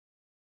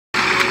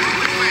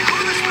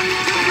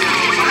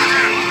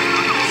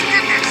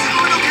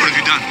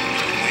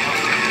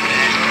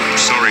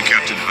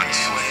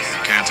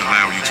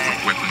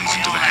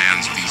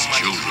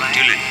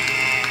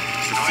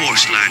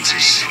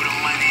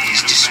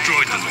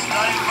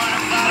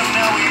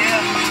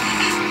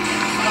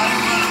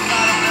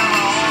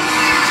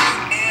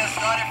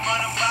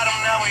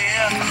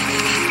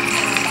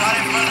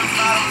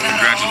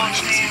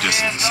Congratulations, you just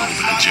sold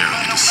the Hajira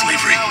into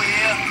slavery.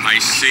 I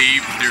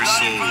saved their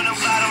souls.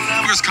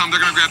 Congress come,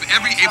 they're gonna grab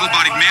every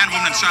able-bodied man,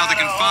 woman, and child they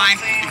can find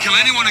and kill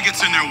anyone who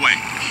gets in their way.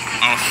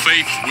 Our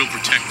faith will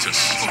protect us.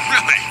 Oh,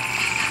 really?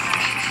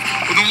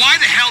 Well, then why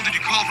the hell did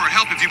you call for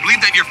help if you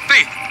believed that your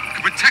faith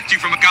could protect you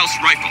from a Gauss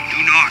rifle?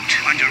 Do not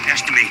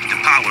underestimate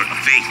the power of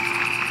faith.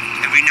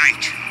 Every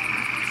night,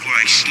 before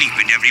I sleep,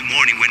 and every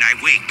morning when I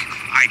wake,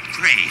 I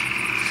pray.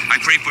 I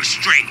pray for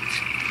strength.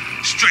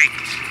 Strength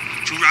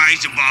to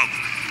rise above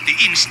the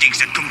instincts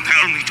that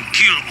compel me to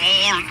kill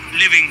all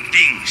living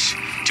things,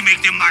 to make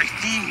them my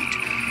food,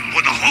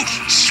 or the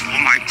hosts for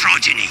my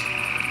progeny.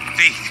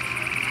 Faith,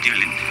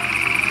 Dylan,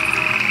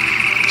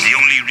 is the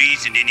only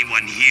reason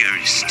anyone here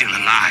is still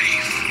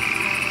alive.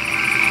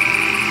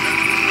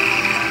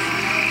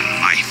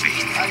 My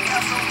faith.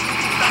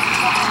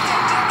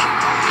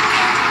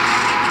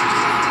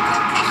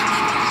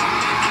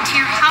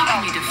 Tyr, how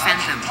can you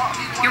defend them?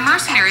 Your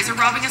mercenaries are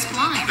robbing us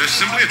blind. They're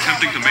simply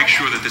attempting to make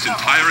sure that this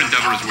entire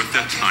endeavor is worth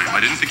their time.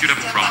 I didn't think you'd have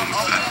a problem with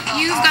that.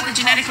 You've got the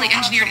genetically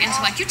engineered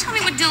intellect. You tell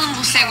me what Dylan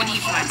will say when he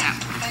finds out.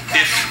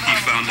 If he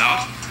found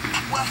out,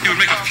 he would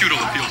make a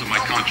futile appeal to my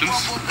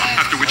conscience,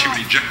 after which he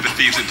would eject the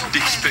thieves into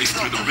deep space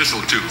through the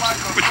missile tubes,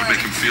 which would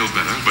make him feel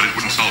better, but it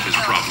wouldn't solve his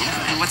problem.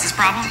 And what's his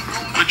problem?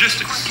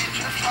 Logistics.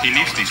 He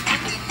needs these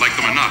people, like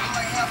them or not.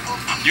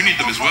 You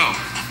need them as well.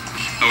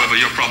 However,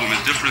 your problem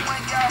is different.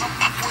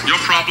 Your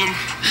problem,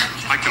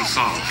 I can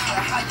solve.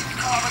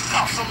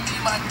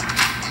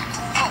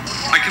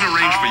 I can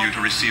arrange for you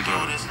to receive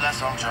a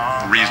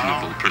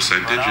reasonable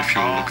percentage if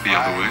you'll look the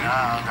other way.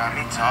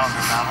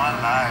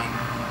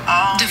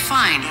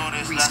 Define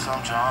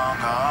reasonable.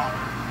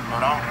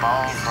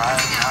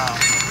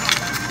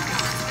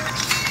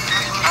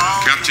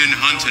 Captain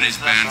Hunt and his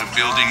band are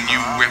building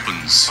new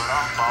weapons.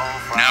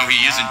 Now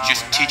he isn't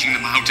just teaching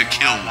them how to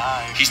kill.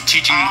 He's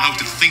teaching them how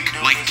to think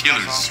like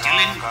killers.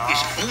 Dylan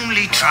is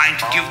only trying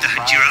to give the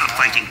Hajira a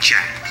fighting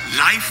chance.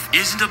 Life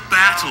isn't a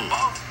battle.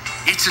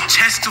 It's a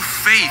test of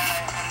faith.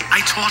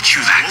 I taught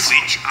you that. For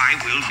which I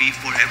will be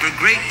forever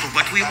grateful,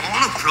 but we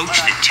all approach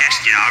the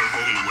test in our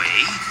own way.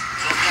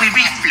 We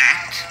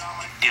reflect.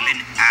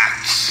 Dylan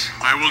acts.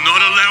 I will not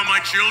allow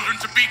my children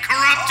to be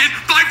corrupted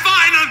by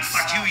violence!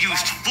 But you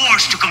used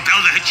force to compel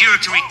the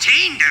Hajira to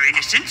retain their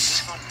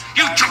innocence.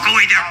 You took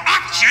away their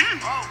option,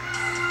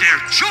 their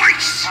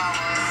choice.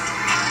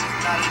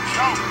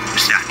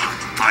 Is that not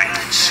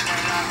violence?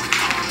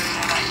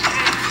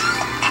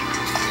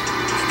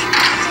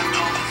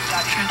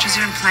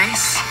 Trenches are in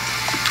place.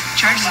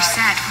 Charges are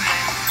set.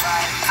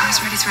 We're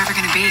as ready as we're ever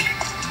going to be.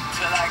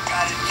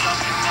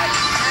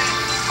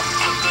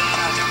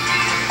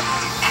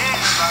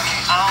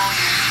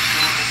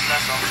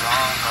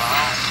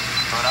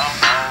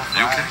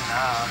 You okay?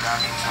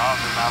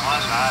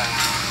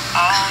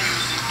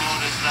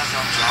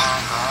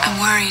 I'm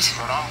worried.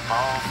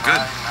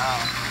 Good.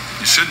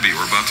 You should be.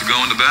 We're about to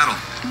go into battle.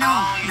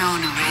 No,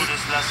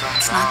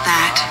 it's not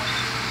that.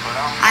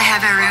 I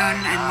have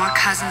Arun and more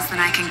cousins than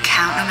I can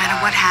count, no matter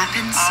what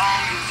happens.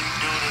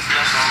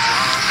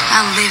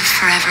 I'll live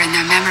forever in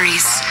their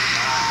memories.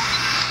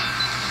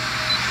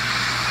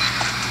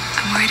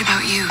 I'm worried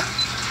about you.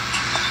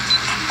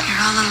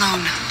 You're all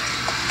alone.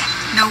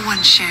 No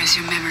one shares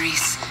your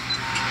memories.